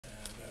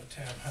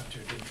Tab Hunter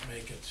didn't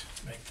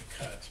make the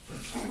cut.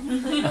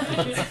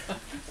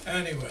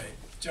 Anyway,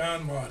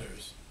 John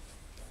Waters.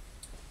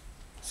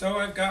 So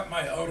I've got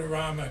my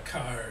Odorama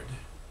card.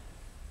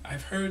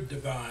 I've heard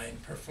Divine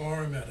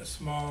perform at a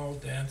small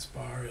dance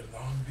bar in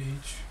Long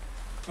Beach,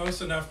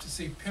 close enough to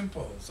see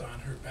pimples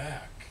on her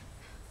back.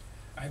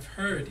 I've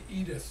heard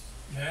Edith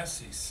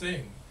Massey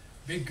sing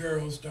Big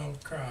Girls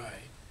Don't Cry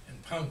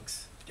and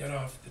Punks Get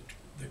Off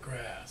the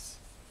Grass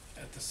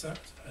at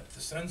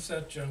the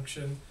Sunset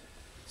Junction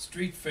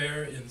Street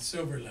Fair in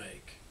Silver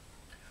Lake.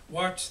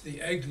 Watched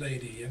the Egg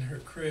Lady in her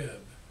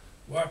crib.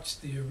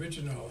 Watched the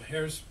original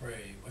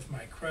Hairspray with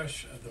my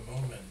crush of the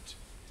moment.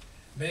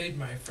 Made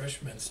my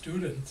freshman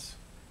students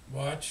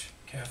watch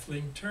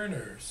Kathleen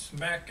Turner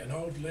smack an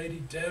old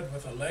lady dead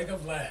with a leg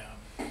of lamb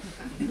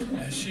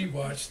as she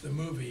watched the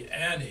movie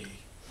Annie,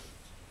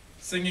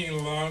 singing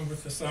along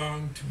with the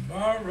song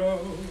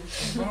Tomorrow,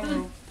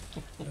 Tomorrow.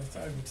 I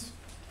would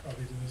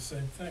probably do the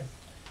same thing.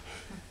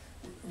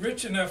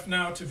 Rich enough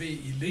now to be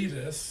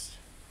elitist,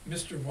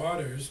 Mr.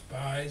 Waters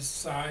buys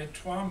Cy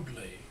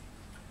Twombly,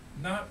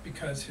 not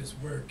because his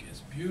work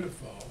is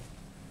beautiful,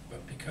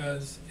 but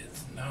because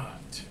it's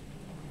not.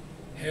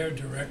 Hair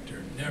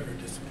director never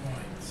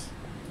disappoints.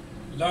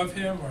 Love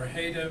him or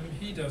hate him,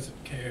 he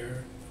doesn't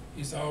care.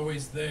 He's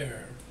always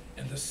there,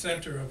 in the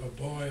center of a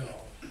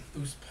boil,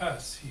 whose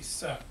pus he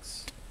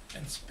sucks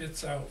and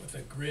spits out with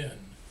a grin,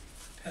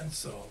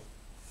 pencil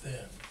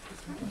thin.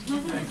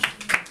 Thank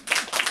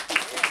you.